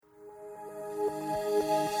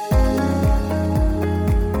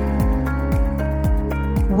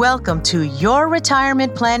Welcome to Your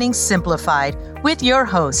Retirement Planning Simplified with your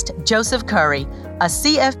host, Joseph Curry, a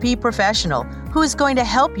CFP professional who is going to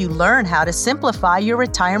help you learn how to simplify your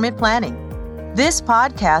retirement planning. This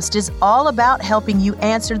podcast is all about helping you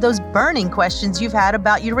answer those burning questions you've had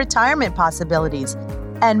about your retirement possibilities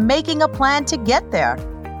and making a plan to get there.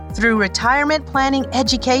 Through retirement planning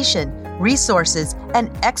education, resources, and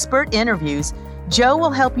expert interviews, Joe will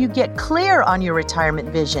help you get clear on your retirement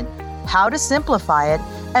vision, how to simplify it,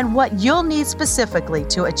 and what you'll need specifically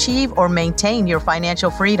to achieve or maintain your financial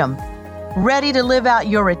freedom. Ready to live out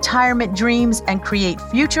your retirement dreams and create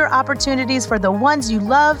future opportunities for the ones you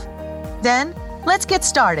love? Then let's get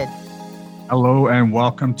started. Hello and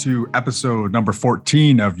welcome to episode number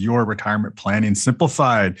 14 of Your Retirement Planning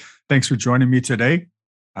Simplified. Thanks for joining me today.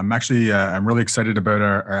 I'm really excited about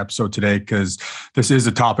our episode today because this is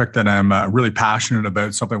a topic that I'm really passionate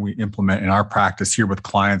about, something we implement in our practice here with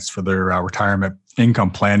clients for their retirement income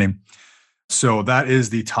planning. So that is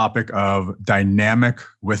the topic of dynamic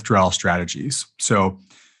withdrawal strategies. So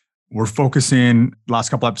we're focusing last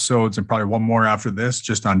couple episodes and probably one more after this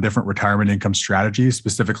just on different retirement income strategies,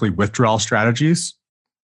 specifically withdrawal strategies.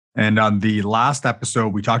 And on the last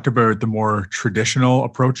episode, we talked about the more traditional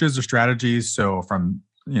approaches or strategies. So from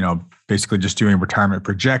basically just doing retirement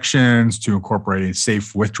projections to incorporating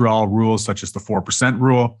safe withdrawal rules such as the 4%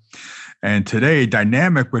 rule. And today,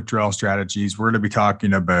 dynamic withdrawal strategies, we're going to be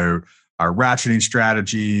talking about our ratcheting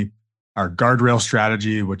strategy, our guardrail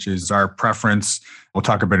strategy, which is our preference. We'll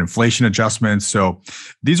talk about inflation adjustments. So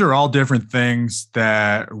these are all different things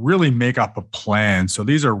that really make up a plan. So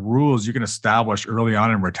these are rules you can establish early on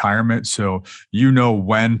in retirement so you know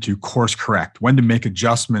when to course correct, when to make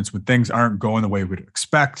adjustments when things aren't going the way we'd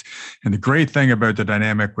expect. And the great thing about the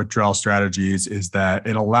dynamic withdrawal strategies is that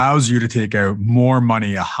it allows you to take out more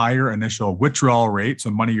money, a higher initial withdrawal rate.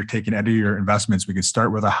 So money you're taking out of your investments, we can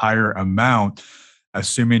start with a higher amount,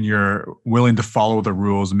 assuming you're willing to follow the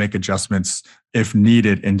rules and make adjustments if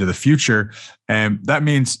needed into the future. And that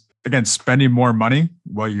means, again, spending more money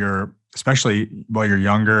especially while you're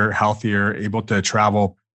younger, healthier, able to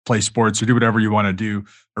travel, play sports, or do whatever you want to do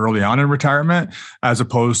early on in retirement, as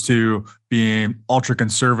opposed to being ultra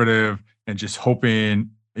conservative and just hoping,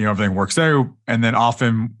 everything works out. And then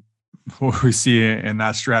often what we see in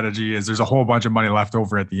that strategy is there's a whole bunch of money left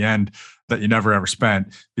over at the end that you never ever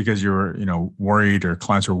spent because you were, worried, or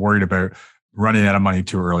clients were worried about running out of money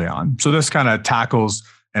too early on. So this kind of tackles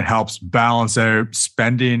and helps balance out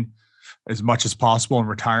spending as much as possible in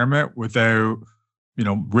retirement without,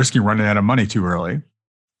 risking running out of money too early.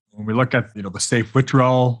 When we look at, the safe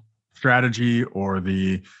withdrawal strategy or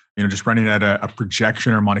the, just running at a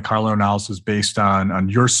projection or Monte Carlo analysis based on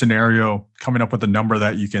your scenario, coming up with a number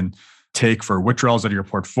that you can take for withdrawals out of your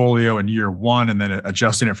portfolio in year one, and then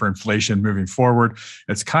adjusting it for inflation moving forward.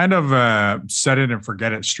 It's kind of a set it and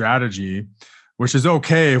forget it strategy, which is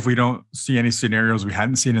okay if we don't see any scenarios we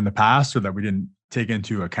hadn't seen in the past or that we didn't take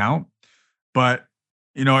into account. But,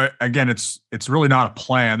 again, it's really not a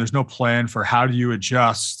plan. There's no plan for how do you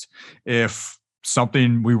adjust if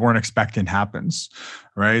something we weren't expecting happens,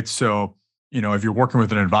 right? So, if you're working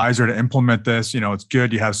with an advisor to implement this, it's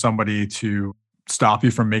good you have somebody to stop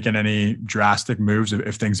you from making any drastic moves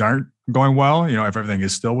if things aren't going well. If everything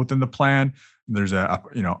is still within the plan, there's a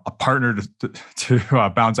partner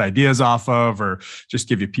to bounce ideas off of, or just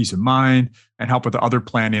give you peace of mind and help with the other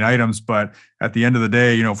planning items. But at the end of the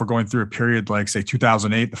day, if we're going through a period like, say,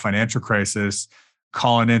 2008, the financial crisis,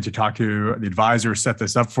 calling in to talk to the advisor, set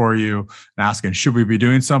this up for you, and asking, should we be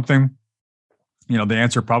doing something? The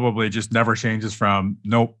answer probably just never changes from,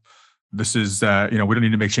 nope, this is, we don't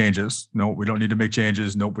need to make changes. No, we don't need to make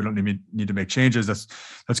changes. Nope, we don't need to make changes.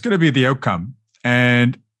 That's going to be the outcome.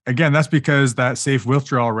 And again, that's because that safe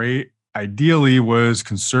withdrawal rate ideally was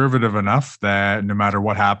conservative enough that no matter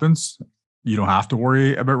what happens, you don't have to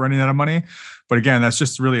worry about running out of money. But again, that's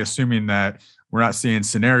just really assuming that we're not seeing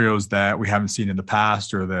scenarios that we haven't seen in the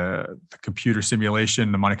past, or the computer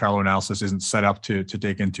simulation, the Monte Carlo analysis isn't set up to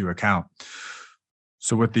take into account.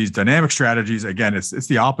 So with these dynamic strategies, again, it's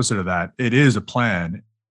the opposite of that. It is a plan.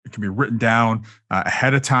 It can be written down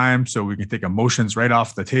ahead of time so we can take emotions right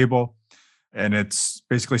off the table. And it's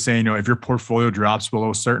basically saying, if your portfolio drops below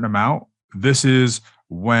a certain amount, this is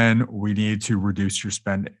when we need to reduce your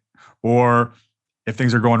spending. Or if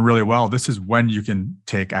things are going really well, this is when you can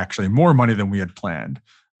take actually more money than we had planned.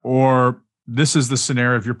 Or this is the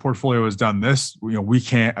scenario, if your portfolio has done this, we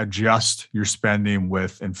can't adjust your spending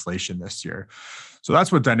with inflation this year. So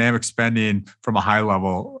that's what dynamic spending from a high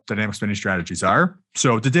level, dynamic spending strategies are.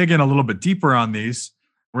 So to dig in a little bit deeper on these,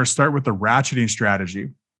 we're going to start with the ratcheting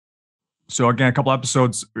strategy. So again, a couple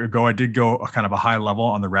episodes ago, I did go a kind of a high level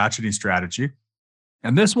on the ratcheting strategy.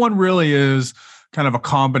 And this one really is kind of a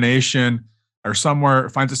combination or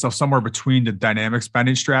finds itself somewhere between the dynamic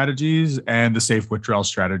spending strategies and the safe withdrawal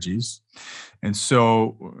strategies. And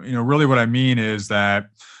so, really what I mean is that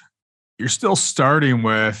you're still starting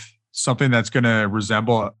with something that's going to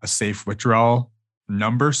resemble a safe withdrawal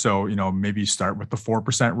number. So, maybe you start with the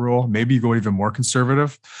 4% rule, maybe you go even more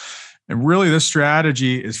conservative. And really, this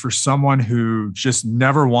strategy is for someone who just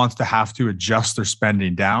never wants to have to adjust their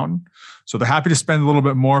spending down. So they're happy to spend a little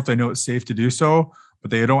bit more if they know it's safe to do so,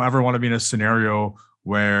 but they don't ever want to be in a scenario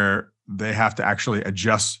where they have to actually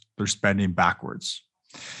adjust their spending backwards.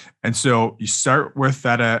 And so you start with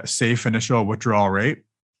that safe initial withdrawal rate,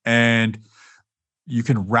 and you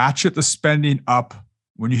can ratchet the spending up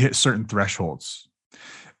when you hit certain thresholds.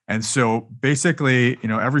 And so basically,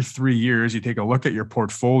 every 3 years, you take a look at your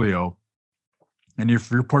portfolio, and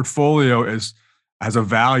if your portfolio has a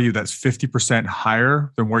value that's 50%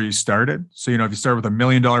 higher than where you started. So, if you start with $1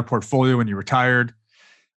 million portfolio when you retired,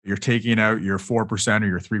 you're taking out your 4% or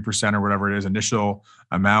your 3% or whatever it is, initial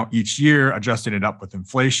amount each year, adjusting it up with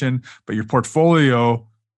inflation. But your portfolio,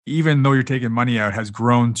 even though you're taking money out, has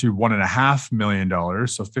grown to $1.5 million,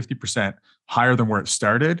 so 50% higher than where it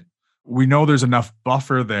started. We know there's enough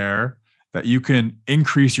buffer there that you can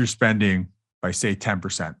increase your spending by, say,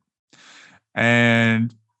 10%.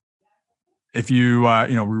 And if you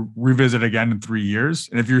revisit again in 3 years,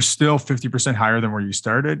 and if you're still 50% higher than where you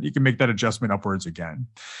started, you can make that adjustment upwards again.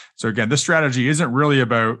 So again, this strategy isn't really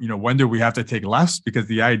about, when do we have to take less? Because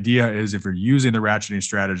the idea is, if you're using the ratcheting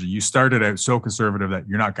strategy, you started out so conservative that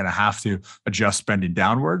you're not going to have to adjust spending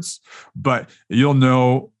downwards, but you'll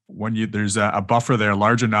know when there's a buffer there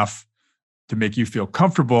large enough to make you feel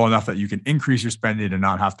comfortable enough that you can increase your spending and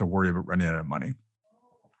not have to worry about running out of money.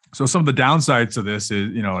 So some of the downsides to this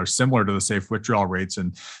is, are similar to the safe withdrawal rates,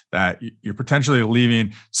 and that you're potentially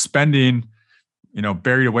leaving spending,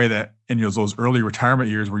 buried away that in those early retirement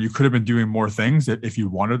years where you could have been doing more things that if you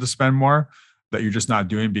wanted to spend more, that you're just not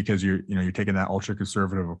doing because you're taking that ultra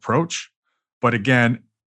conservative approach. But again,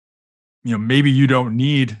 maybe you don't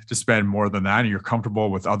need to spend more than that, and you're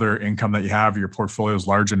comfortable with other income that you have. Your portfolio is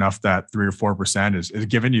large enough that 3 or 4% is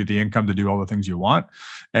giving you the income to do all the things you want.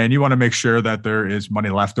 And you want to make sure that there is money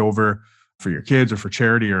left over for your kids or for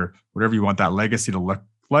charity or whatever you want that legacy to look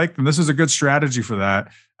like. And this is a good strategy for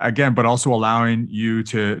that, again, but also allowing you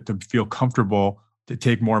to feel comfortable to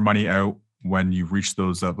take more money out when you reach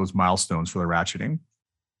those milestones for the ratcheting.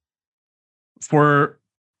 For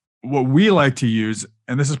what we like to use,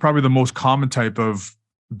 and this is probably the most common type of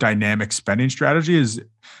dynamic spending strategy, is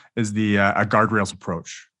the a guardrails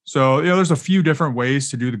approach. So, there's a few different ways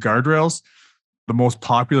to do the guardrails. The most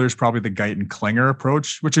popular is probably the Guyton Klinger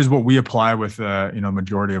approach, which is what we apply with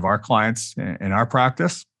majority of our clients in our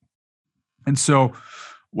practice. And so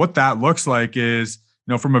what that looks like is,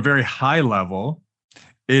 from a very high level,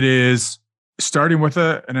 it is starting with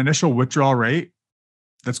an initial withdrawal rate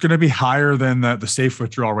that's going to be higher than the safe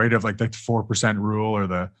withdrawal rate of like the 4% rule or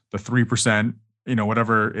the 3%,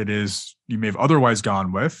 whatever it is you may have otherwise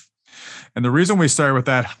gone with. And the reason we start with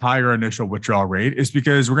that higher initial withdrawal rate is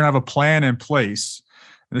because we're going to have a plan in place.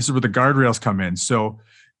 And this is where the guardrails come in. So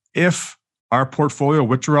if our portfolio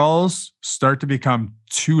withdrawals start to become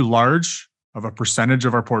too large of a percentage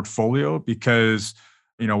of our portfolio, because,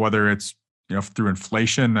 whether it's through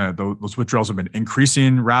inflation, those withdrawals have been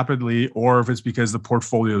increasing rapidly, or if it's because the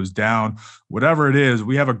portfolio is down, whatever it is,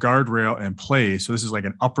 we have a guardrail in place. So this is like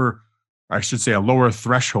a lower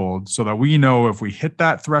threshold, so that we know if we hit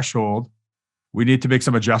that threshold, we need to make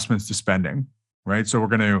some adjustments to spending, right? So we're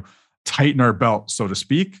going to tighten our belt, so to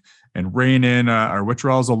speak, and rein in our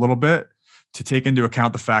withdrawals a little bit to take into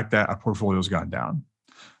account the fact that our portfolio has gone down.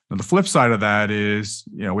 Now, the flip side of that is,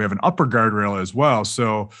 we have an upper guardrail as well.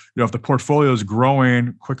 So, if the portfolio is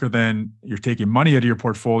growing quicker than you're taking money out of your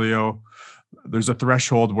portfolio, there's a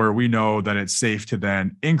threshold where we know that it's safe to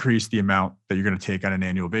then increase the amount that you're going to take on an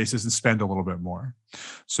annual basis and spend a little bit more.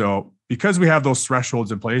 So because we have those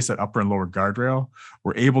thresholds in place, that upper and lower guardrail,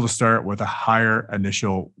 we're able to start with a higher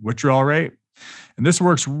initial withdrawal rate. And this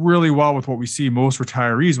works really well with what we see most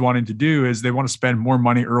retirees wanting to do, is they want to spend more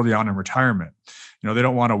money early on in retirement. They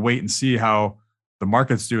don't want to wait and see how the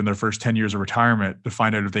markets do in their first 10 years of retirement to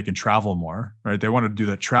find out if they can travel more, right? They want to do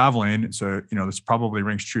that traveling. So, this probably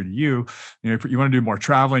rings true to you. You want to do more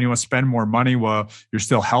traveling. You want to spend more money while you're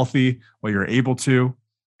still healthy, while you're able to.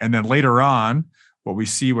 And then later on, what we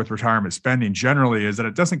see with retirement spending generally is that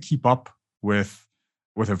it doesn't keep up with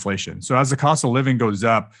inflation. So as the cost of living goes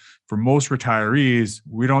up, for most retirees,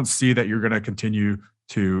 we don't see that you're going to continue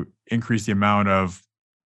to increase the amount of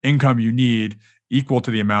income you need equal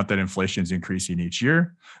to the amount that inflation is increasing each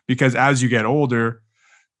year. Because as you get older,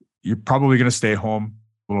 you're probably going to stay home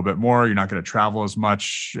a little bit more. You're not going to travel as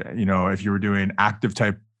much. If you were doing active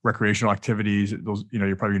type recreational activities,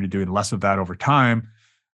 you're probably going to be doing less of that over time.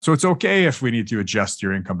 So it's okay if we need to adjust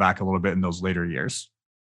your income back a little bit in those later years.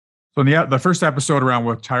 So in the first episode around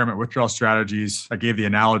retirement withdrawal strategies, I gave the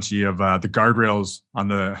analogy of the guardrails on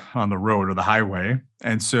the road or the highway.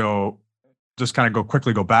 And so just kind of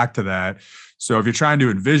quickly go back to that. So if you're trying to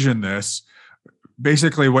envision this,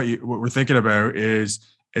 basically what we're thinking about is,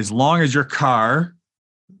 as long as your car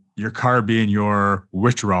being your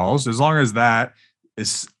withdrawals, as long as that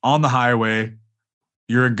is on the highway,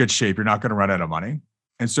 you're in good shape. You're not going to run out of money.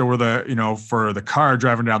 And so for the car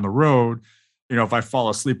driving down the road, if I fall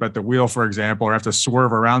asleep at the wheel, for example, or have to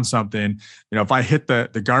swerve around something, if I hit the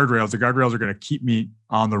guardrails are going to keep me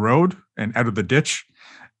on the road and out of the ditch.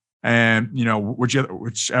 And,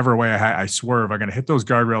 whichever way I swerve, I'm going to hit those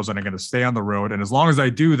guardrails and I'm going to stay on the road. And as long as I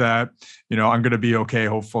do that, I'm going to be okay,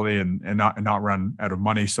 hopefully, and not run out of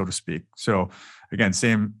money, so to speak. So again,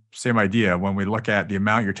 same idea. When we look at the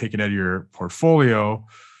amount you're taking out of your portfolio,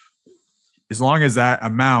 as long as that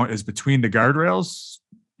amount is between the guardrails,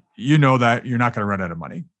 that you're not going to run out of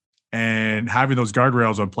money. And having those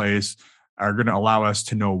guardrails in place are going to allow us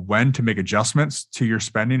to know when to make adjustments to your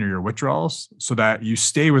spending or your withdrawals so that you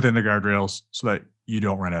stay within the guardrails so that you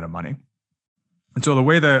don't run out of money. And so the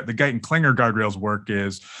way the Guyton Klinger guardrails work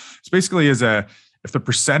is, it's basically if the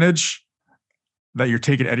percentage that you're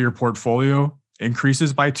taking out of your portfolio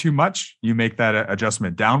increases by too much, you make that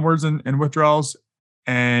adjustment downwards in withdrawals.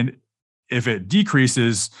 And if it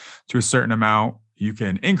decreases to a certain amount, you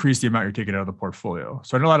can increase the amount you're taking out of the portfolio.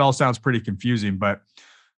 So I know that all sounds pretty confusing, but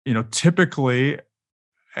typically,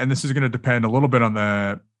 and this is going to depend a little bit on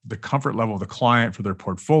the comfort level of the client for their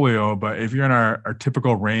portfolio, but if you're in our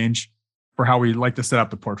typical range for how we like to set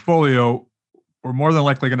up the portfolio, we're more than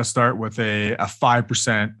likely going to start with a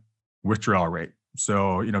 5% withdrawal rate.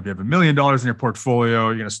 So, if you have $1 million in your portfolio,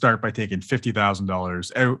 you're going to start by taking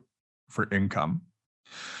 $50,000 out for income.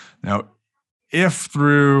 Now, if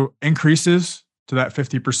through increases to that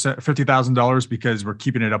 $50,000 because we're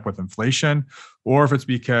keeping it up with inflation, or if it's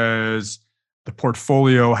because the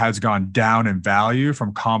portfolio has gone down in value from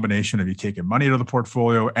a combination of you taking money out of the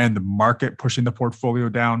portfolio and the market pushing the portfolio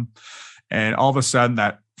down, and all of a sudden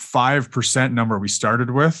that 5% number we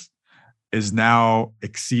started with is now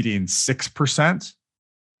exceeding 6%,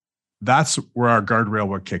 that's where our guardrail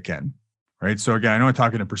would kick in, right? So again, I know I'm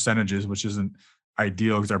talking in percentages, which isn't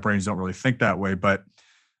ideal because our brains don't really think that way, but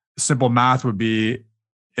simple math would be,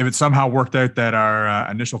 if it somehow worked out that our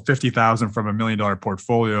initial $50,000 from $1 million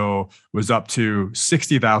portfolio was up to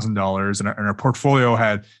 $60,000, and our portfolio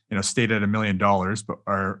had stayed at $1 million, but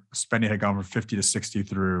our spending had gone from 50 to 60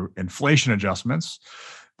 through inflation adjustments,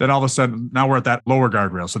 then all of a sudden now we're at that lower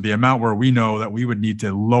guardrail. So the amount where we know that we would need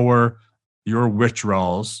to lower your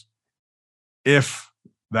withdrawals if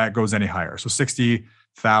that goes any higher. So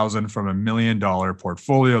 $60,000 from $1 million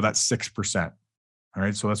portfolio, that's 6%. All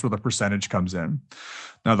right. So that's where the percentage comes in.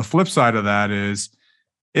 Now, the flip side of that is,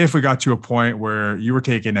 if we got to a point where you were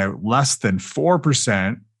taking out less than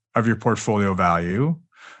 4% of your portfolio value,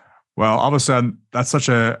 well, all of a sudden that's such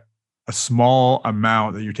a small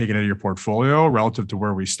amount that you're taking out of your portfolio relative to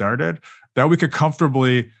where we started, that we could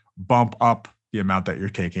comfortably bump up the amount that you're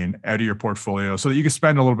taking out of your portfolio so that you can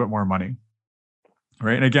spend a little bit more money.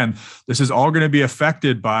 Right. And again, this is all going to be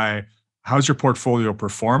affected by how's your portfolio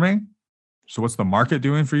performing. So what's the market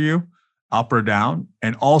doing for you, up or down?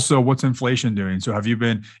 And also, what's inflation doing? So have you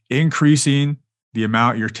been increasing the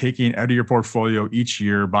amount you're taking out of your portfolio each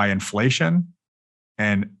year by inflation?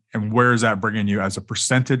 And where is that bringing you as a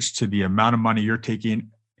percentage to the amount of money you're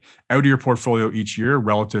taking out of your portfolio each year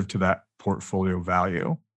relative to that portfolio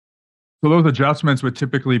value? So those adjustments would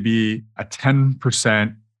typically be a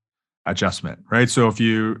 10% adjustment, right? So if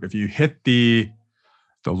you hit the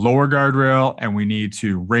lower guardrail and we need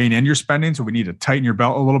to rein in your spending, so we need to tighten your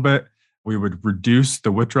belt a little bit, we would reduce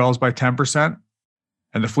the withdrawals by 10%.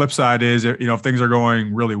 And the flip side is, if things are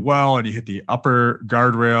going really well and you hit the upper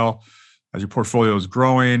guardrail as your portfolio is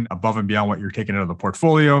growing above and beyond what you're taking out of the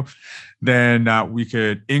portfolio, then we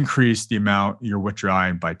could increase the amount you're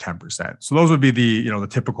withdrawing by 10%. So those would be the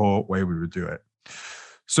typical way we would do it.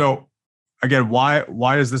 So again,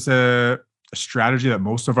 why is this a strategy that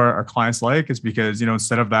most of our clients like? Is because,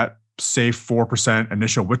 instead of that safe 4%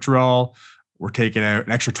 initial withdrawal, we're taking out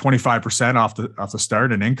an extra 25% off the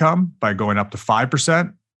start in income by going up to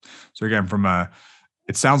 5%. So again,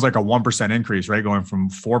 it sounds like a 1% increase, right? Going from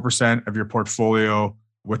 4% of your portfolio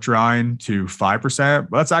withdrawing to 5%,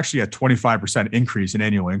 but that's actually a 25% increase in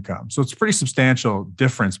annual income. So it's a pretty substantial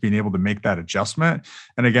difference being able to make that adjustment.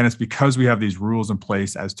 And again, it's because we have these rules in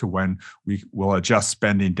place as to when we will adjust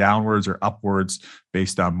spending downwards or upwards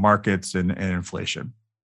based on markets and inflation.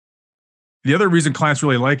 The other reason clients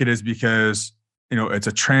really like it is because, it's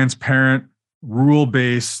a transparent,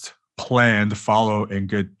 rule-based plan to follow in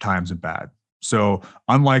good times and bad. So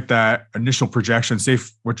unlike that initial projection,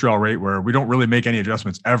 safe withdrawal rate, where we don't really make any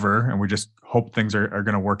adjustments ever, and we just hope things are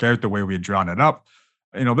going to work out the way we had drawn it up,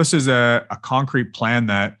 this is a concrete plan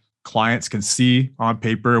that clients can see on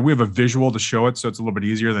paper. We have a visual to show it, so it's a little bit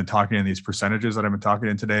easier than talking in these percentages that I've been talking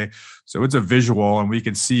in today. So it's a visual, and we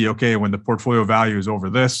can see, okay, when the portfolio value is over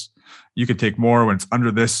this, you can take more. When it's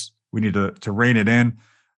under this, we need to rein it in.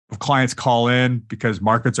 If clients call in because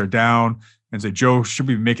markets are down and say, Joe, should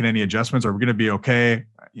we be making any adjustments? Are we going to be okay?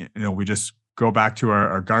 We just go back to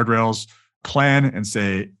our guardrails plan and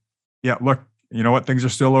say, yeah, look, you know what? Things are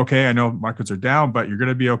still okay. I know markets are down, but you're going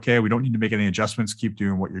to be okay. We don't need to make any adjustments. Keep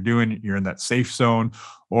doing what you're doing. You're in that safe zone.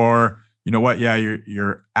 Or, you know what? Yeah,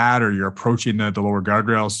 you're at or you're approaching the lower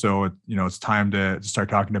guardrails. So, it's time to start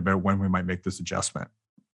talking about when we might make this adjustment,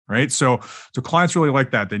 right? So clients really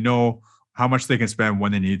like that. They know how much they can spend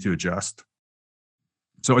when they need to adjust.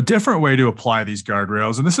 So a different way to apply these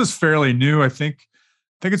guardrails, and this is fairly new. I think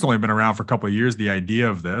it's only been around for a couple of years, the idea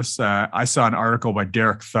of this. I saw an article by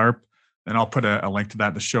Derek Tharp, and I'll put a link to that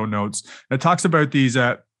in the show notes. It talks about these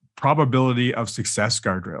probability of success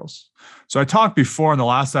guardrails. So I talked before in the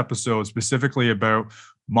last episode specifically about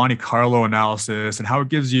Monte Carlo analysis and how it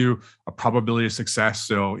gives you a probability of success.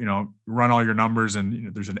 So, run all your numbers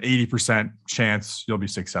and there's an 80% chance you'll be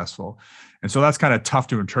successful. And so that's kind of tough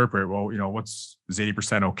to interpret. Well, is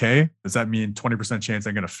 80% okay? Does that mean 20% chance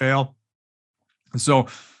I'm going to fail? And so,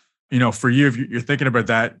 for you, if you're thinking about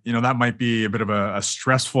that, that might be a bit of a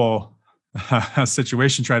stressful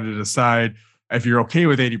situation trying to decide if you're okay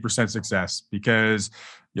with 80% success, because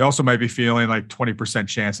you also might be feeling like 20%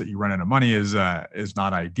 chance that you run out of money is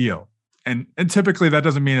not ideal. And typically that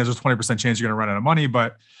doesn't mean there's a 20% chance you're going to run out of money,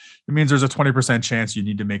 but it means there's a 20% chance you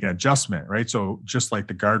need to make an adjustment, right? So just like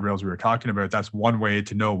the guardrails we were talking about, that's one way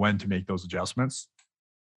to know when to make those adjustments.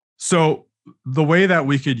 So the way that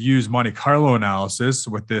we could use Monte Carlo analysis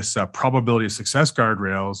with this probability of success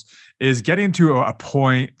guardrails is getting to a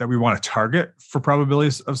point that we want to target for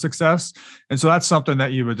probabilities of success. And so that's something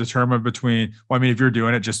that you would determine between, if you're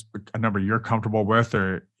doing it, just a number you're comfortable with,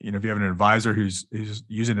 or, if you have an advisor who's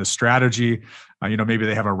using a strategy, maybe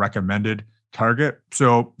they have a recommended target.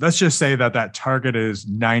 So let's just say that target is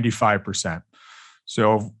 95%.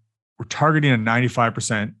 So we're targeting a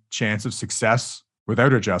 95% chance of success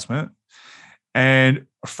without adjustment. And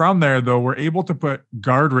from there, though, we're able to put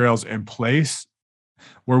guardrails in place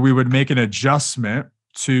where we would make an adjustment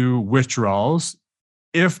to withdrawals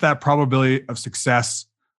if that probability of success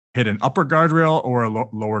hit an upper guardrail or a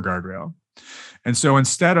lower guardrail. And so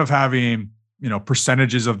instead of having,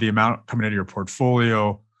 percentages of the amount coming into your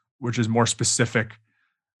portfolio, which is more specific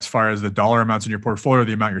as far as the dollar amounts in your portfolio,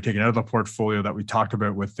 the amount you're taking out of the portfolio that we talked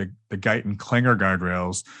about with the Guyton Klinger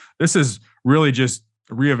guardrails, this is really just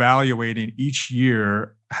reevaluating each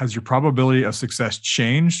year. Has your probability of success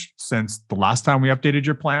changed since the last time we updated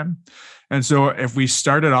your plan? And so if we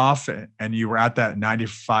started off and you were at that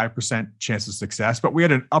 95% chance of success, but we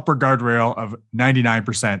had an upper guardrail of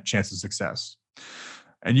 99% chance of success,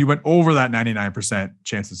 and you went over that 99%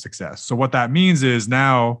 chance of success. So what that means is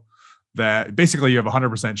now that basically you have a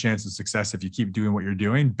 100% chance of success if you keep doing what you're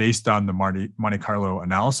doing based on the Monte Carlo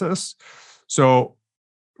analysis. So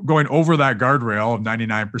going over that guardrail of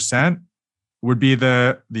 99% would be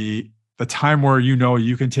the time where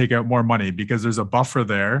you can take out more money, because there's a buffer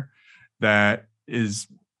there that is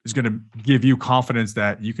going to give you confidence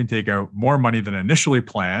that you can take out more money than initially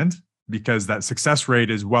planned, because that success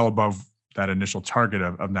rate is well above that initial target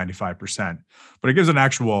of 95%. But it gives an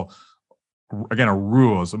actual, again, a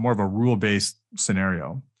rule. It's more of a rule-based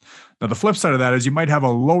scenario. Now, the flip side of that is you might have a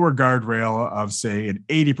lower guardrail of, say, an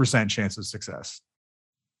 80% chance of success.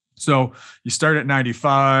 So you start at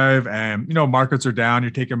 95 and, markets are down,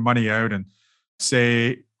 you're taking money out, and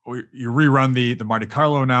say you rerun the Monte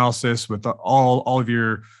Carlo analysis with all of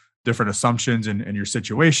your different assumptions and your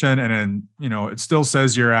situation. And then, it still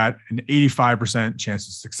says you're at an 85% chance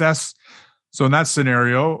of success. So in that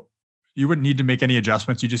scenario, you wouldn't need to make any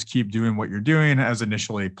adjustments. You just keep doing what you're doing as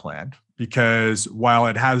initially planned, because while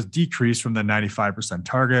it has decreased from the 95%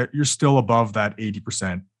 target, you're still above that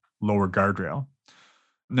 80% lower guardrail.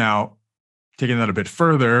 Now, taking that a bit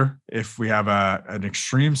further, if we have an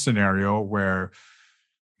extreme scenario where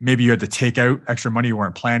maybe you had to take out extra money you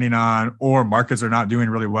weren't planning on, or markets are not doing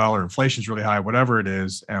really well, or inflation's really high, whatever it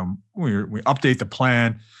is. And we update the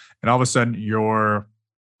plan, and all of a sudden your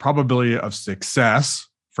probability of success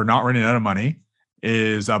for not running out of money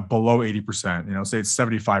is below 80%, say it's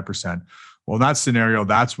 75%. Well, in that scenario,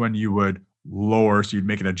 that's when you would lower. So you'd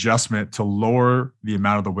make an adjustment to lower the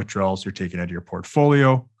amount of the withdrawals you're taking out of your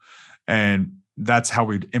portfolio. And that's how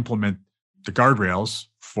we'd implement the guardrails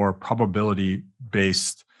for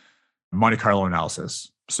probability-based Monte Carlo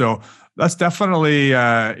analysis. So that's definitely,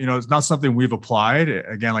 it's not something we've applied.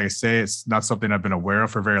 Again, like I say, it's not something I've been aware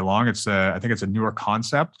of for very long. I think it's a newer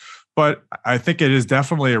concept, but I think it is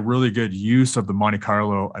definitely a really good use of the Monte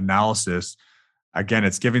Carlo analysis. Again,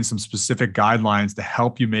 it's giving some specific guidelines to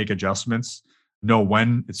help you make adjustments, know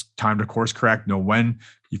when it's time to course correct, know when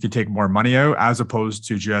you can take more money out, as opposed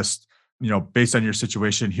to just, based on your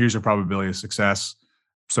situation, here's your probability of success.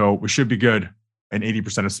 So we should be good in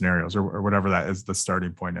 80% of scenarios, or whatever that is, the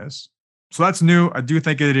starting point is. So that's new. I do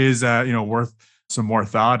think it is, worth some more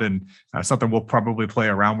thought, and something we'll probably play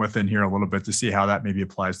around with in here a little bit to see how that maybe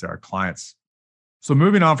applies to our clients. So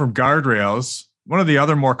moving on from guardrails, one of the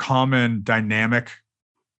other more common dynamic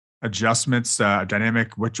adjustments,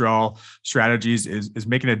 dynamic withdrawal strategies is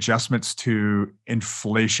making adjustments to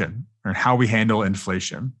inflation, or how we handle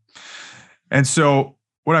inflation. And so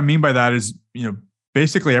what I mean by that is,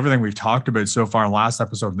 basically everything we've talked about so far in last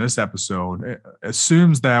episode and this episode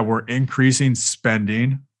assumes that we're increasing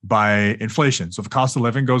spending by inflation. So if the cost of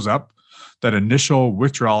living goes up, that initial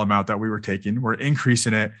withdrawal amount that we were taking, we're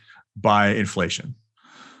increasing it by inflation.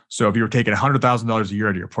 So if you were taking $100,000 a year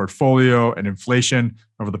out of your portfolio and inflation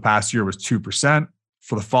over the past year was 2%,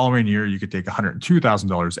 for the following year, you could take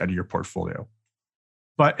 $102,000 out of your portfolio.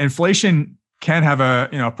 But inflation can have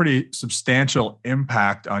a pretty substantial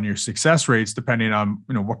impact on your success rates, depending on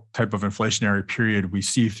what type of inflationary period we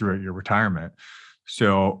see throughout your retirement.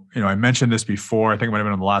 So I mentioned this before. I think it might have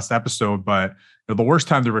been on the last episode, but the worst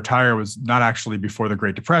time to retire was not actually before the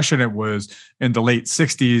Great Depression. It was in the late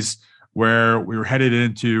 60s, where we were headed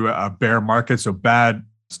into a bear market, so bad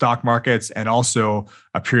stock markets, and also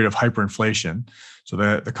a period of hyperinflation. So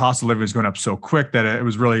the cost of living was going up so quick that it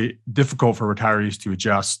was really difficult for retirees to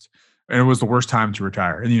adjust. And it was the worst time to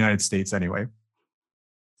retire in the United States anyway.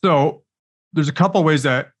 So there's a couple of ways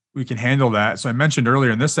that we can handle that. So I mentioned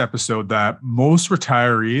earlier in this episode that most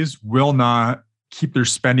retirees will not keep their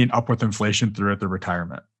spending up with inflation throughout their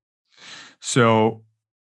retirement. So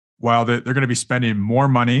while they're going to be spending more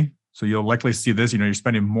money, so you'll likely see this, you're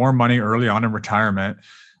spending more money early on in retirement.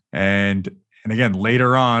 And again,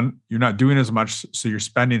 later on, you're not doing as much. So your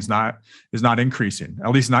spending is not increasing,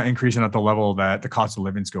 at least not increasing at the level that the cost of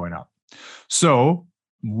living is going up. So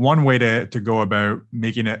one way to go about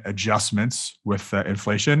making adjustments with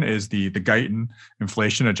inflation is the Guyton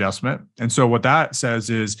inflation adjustment. And so what that says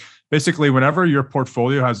is basically whenever your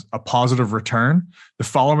portfolio has a positive return, the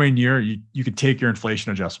following year, you could take your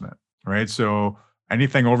inflation adjustment, right? So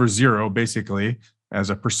anything over zero, basically, as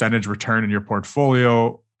a percentage return in your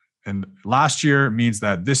portfolio. And last year means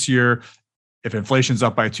that this year, if inflation's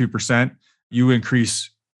up by 2%, you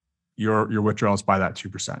increase your withdrawals by that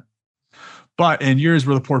 2%. But in years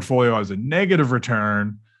where the portfolio has a negative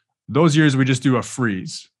return, those years we just do a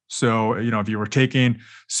freeze. So, if you were taking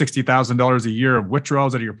 $60,000 a year of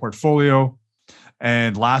withdrawals out of your portfolio,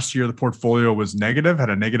 and last year the portfolio was negative, had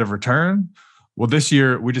a negative return, well, this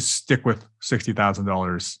year we just stick with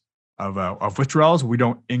 $60,000 of withdrawals. We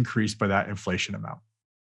don't increase by that inflation amount,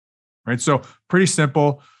 right? So pretty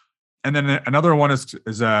simple. And then another one is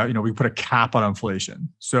we put a cap on inflation.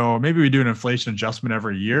 So maybe we do an inflation adjustment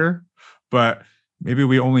every year, but maybe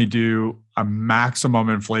we only do a maximum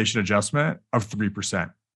inflation adjustment of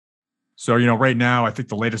 3%. So, right now, I think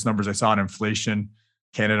the latest numbers I saw in inflation,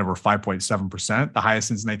 Canada were 5.7%, the highest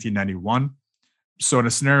since 1991. So in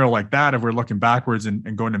a scenario like that, if we're looking backwards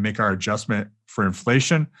and going to make our adjustment for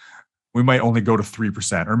inflation, we might only go to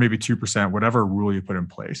 3% or maybe 2%, whatever rule you put in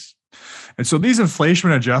place. And so these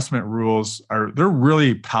inflation adjustment rules they're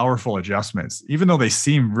really powerful adjustments, even though they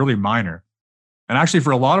seem really minor. And actually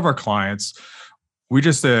for a lot of our clients, we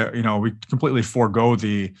just, we completely forego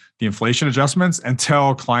the inflation adjustments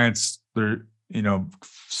until clients,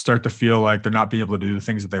 start to feel like they're not being able to do the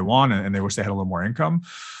things that they want and they wish they had a little more income.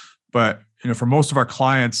 But, for most of our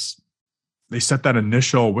clients, they set that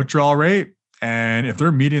initial withdrawal rate. And if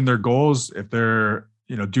they're meeting their goals, if they're,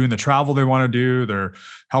 doing the travel they want to do, they're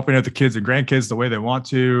helping out the kids and grandkids the way they want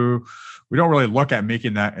to, we don't really look at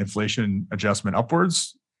making that inflation adjustment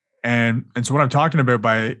upwards. And so what I'm talking about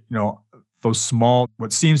by, those small,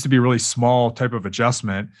 what seems to be really small type of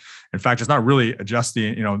adjustment. In fact, it's not really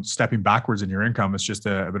adjusting, stepping backwards in your income. It's just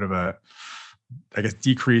a bit of a, I guess,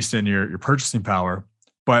 decrease in your purchasing power.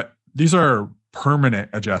 But these are permanent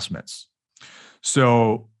adjustments.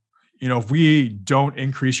 So, if we don't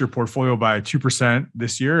increase your portfolio by 2%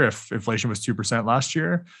 this year, if inflation was 2% last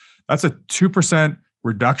year, that's a 2%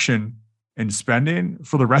 reduction in spending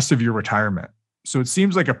for the rest of your retirement. So it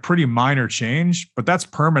seems like a pretty minor change, but that's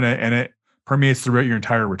permanent and it permeates throughout your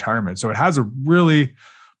entire retirement. So it has a really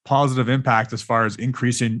positive impact as far as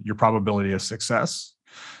increasing your probability of success,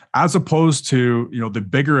 as opposed to, the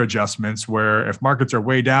bigger adjustments where if markets are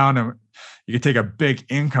way down and you can take a big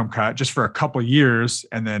income cut just for a couple of years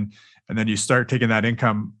and then you start taking that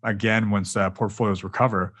income again once portfolios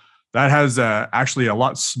recover. That has actually a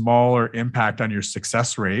lot smaller impact on your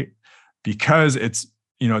success rate because it's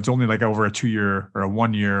only like over a 2-year or a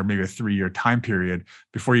 1-year, maybe a 3-year time period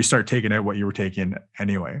before you start taking out what you were taking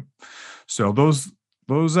anyway. So those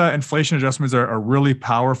inflation adjustments are a really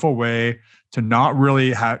powerful way to not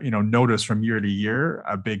really have, notice from year to year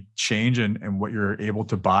a big change in what you're able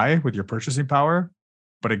to buy with your purchasing power.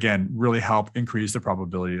 But again, really help increase the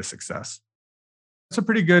probability of success. It's a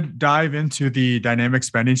pretty good dive into the dynamic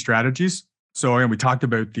spending strategies. So again, we talked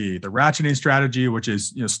about the ratcheting strategy, which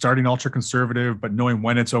is starting ultra conservative, but knowing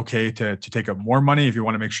when it's okay to take up more money if you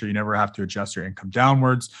want to make sure you never have to adjust your income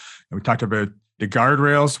downwards. And we talked about the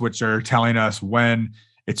guardrails, which are telling us when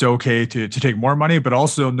it's okay to take more money, but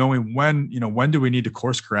also knowing when do we need to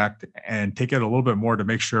course correct and take it a little bit more to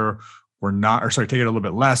make sure take it a little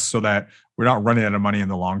bit less so that we're not running out of money in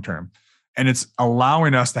the long term. And it's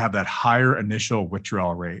allowing us to have that higher initial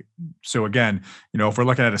withdrawal rate. So again, if we're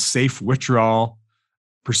looking at a safe withdrawal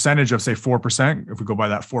percentage of say 4%, if we go by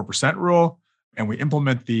that 4% rule and we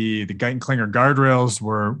implement the Guyton Klinger guardrails,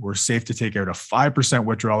 we're safe to take out a 5%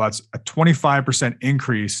 withdrawal. That's a 25%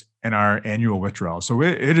 increase in our annual withdrawal. So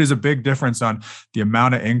it is a big difference on the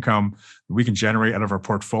amount of income we can generate out of our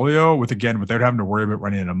portfolio without having to worry about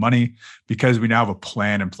running out of money because we now have a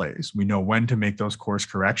plan in place. We know when to make those course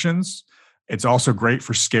corrections. It's also great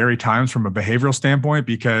for scary times from a behavioral standpoint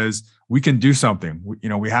because we can do something.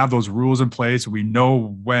 We have those rules in place. We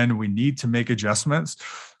know when we need to make adjustments.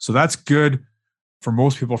 So that's good for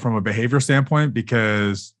most people from a behavioral standpoint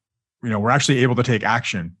because, we're actually able to take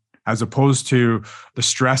action as opposed to the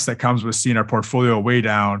stress that comes with seeing our portfolio way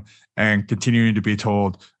down and continuing to be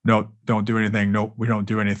told, no, don't do anything. No, we don't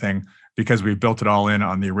do anything because we built it all in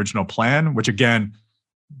on the original plan, which again,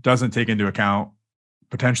 doesn't take into account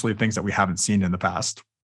potentially things that we haven't seen in the past.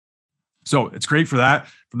 So it's great for that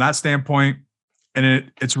from that standpoint.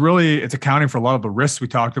 And it's accounting for a lot of the risks we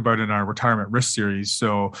talked about in our retirement risk series.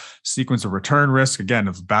 So sequence of return risk, again,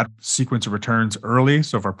 if bad sequence of returns early.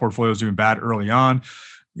 So if our portfolio is doing bad early on,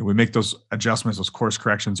 we make those adjustments, those course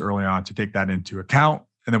corrections early on to take that into account.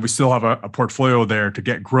 And then we still have a portfolio there to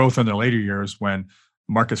get growth in the later years when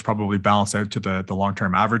markets probably balance out to the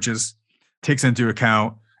long-term averages. Takes into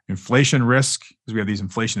account inflation risk because we have these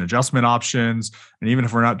inflation adjustment options. And even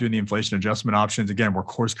if we're not doing the inflation adjustment options, again, we're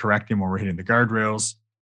course correcting when we're hitting the guardrails.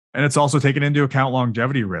 And it's also taking into account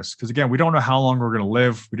longevity risk because again, we don't know how long we're going to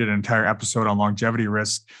live. We did an entire episode on longevity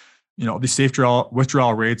risk. These safe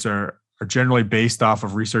withdrawal rates are generally based off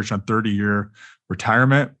of research on 30-year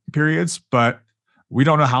retirement periods, but we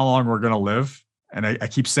don't know how long we're going to live. And I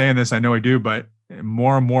keep saying this, I know I do, but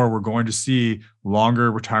more and more, we're going to see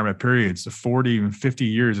longer retirement periods. The 40 and 50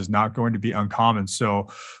 years is not going to be uncommon. So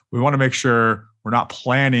we want to make sure we're not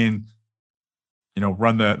planning,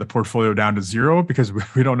 run the portfolio down to zero because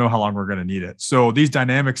we don't know how long we're going to need it. So these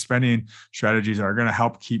dynamic spending strategies are going to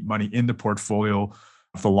help keep money in the portfolio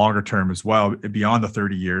for the longer term as well, beyond the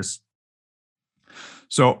 30 years.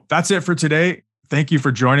 So that's it for today. Thank you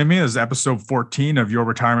for joining me. This is episode 14 of Your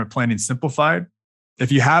Retirement Planning Simplified.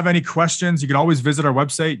 If you have any questions, you can always visit our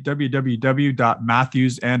website,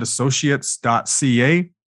 www.matthewsandassociates.ca.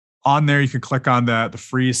 On there, you can click on the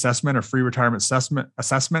free assessment or free retirement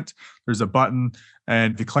assessment. There's a button.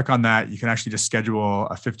 And if you click on that, you can actually just schedule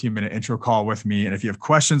a 15-minute intro call with me. And if you have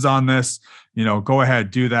questions on this, go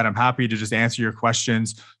ahead, do that. I'm happy to just answer your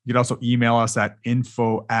questions. You can also email us at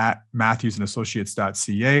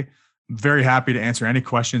info@matthewsandassociates.ca. I'm very happy to answer any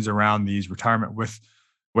questions around these retirement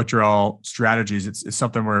withdrawal strategies. It's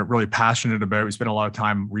something we're really passionate about. We spend a lot of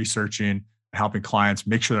time researching, helping clients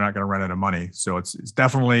make sure they're not going to run out of money. So it's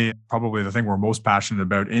definitely probably the thing we're most passionate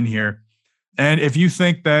about in here. And if you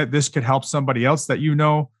think that this could help somebody else that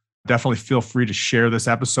definitely feel free to share this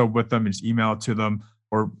episode with them and just email it to them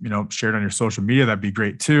or, share it on your social media. That'd be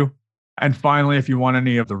great too. And finally, if you want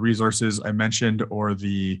any of the resources I mentioned or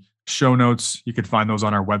the show notes, you can find those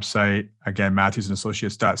on our website. Again,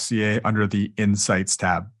 matthewsandassociates.ca under the Insights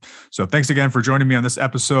tab. So thanks again for joining me on this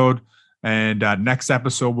episode. And next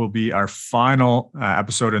episode will be our final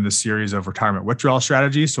episode in the series of retirement withdrawal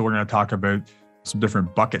strategies. So we're going to talk about some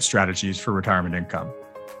different bucket strategies for retirement income.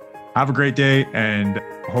 Have a great day and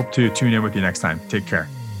hope to tune in with you next time. Take care.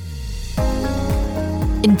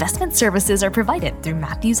 Investment services are provided through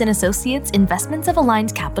Matthews & Associates Investments of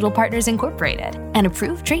Aligned Capital Partners Incorporated, an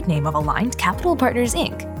approved trade name of Aligned Capital Partners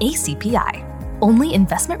Inc., ACPI. Only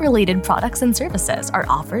investment-related products and services are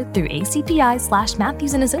offered through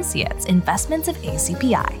ACPI/Matthews & Associates Investments of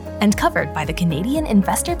ACPI and covered by the Canadian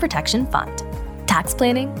Investor Protection Fund. Tax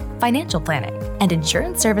planning, financial planning, and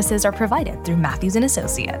insurance services are provided through Matthews &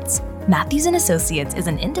 Associates. Matthews & Associates is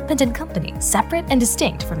an independent company separate and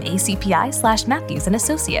distinct from ACPI/Matthews &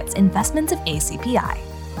 Associates Investments of ACPI.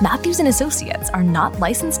 Matthews & Associates are not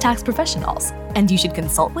licensed tax professionals, and you should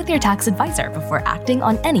consult with your tax advisor before acting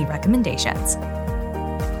on any recommendations.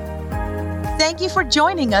 Thank you for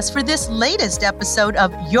joining us for this latest episode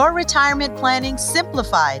of Your Retirement Planning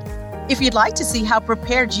Simplified. If you'd like to see how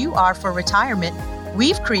prepared you are for retirement,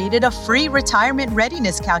 we've created a free retirement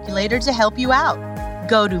readiness calculator to help you out.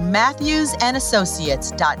 Go to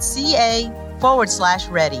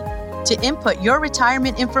matthewsandassociates.ca/ready to input your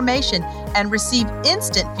retirement information and receive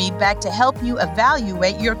instant feedback to help you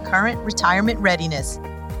evaluate your current retirement readiness.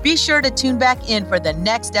 Be sure to tune back in for the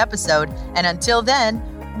next episode, and until then,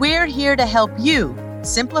 we're here to help you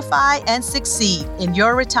simplify and succeed in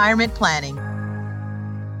your retirement planning.